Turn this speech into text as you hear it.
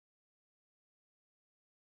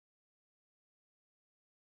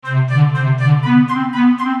Hello,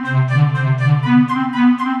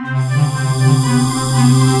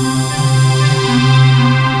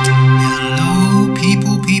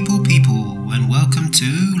 people, and welcome to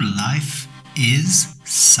Life is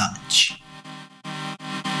Such.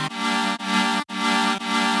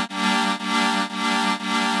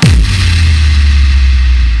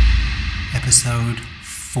 Episode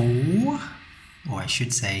 4, or I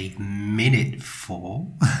should say minute 4,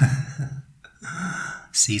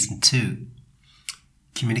 Season 2.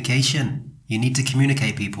 Communication. You need to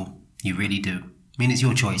communicate, people. You really do. I mean, it's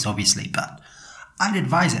your choice, obviously, but I'd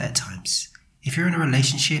advise it at times. If you're in a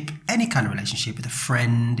relationship, any kind of relationship with a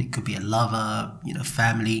friend, it could be a lover,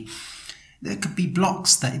 family, there could be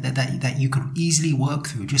blocks that you could easily work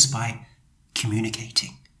through just by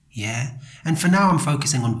communicating. Yeah? And for now, I'm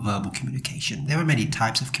focusing on verbal communication. There are many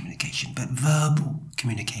types of communication, but verbal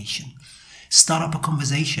communication. Start up a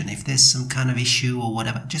conversation. If there's some kind of issue or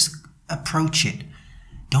whatever, just approach it.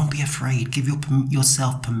 Don't be afraid. Give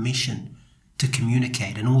yourself permission to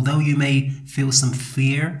communicate. And although you may feel some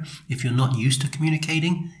fear if you're not used to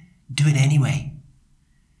communicating, do it anyway.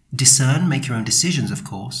 Discern, make your own decisions, of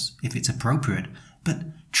course, if it's appropriate, but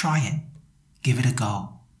try it. Give it a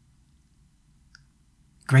go.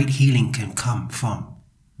 Great healing can come from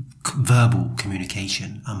verbal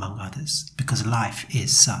communication, among others, because life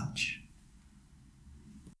is such.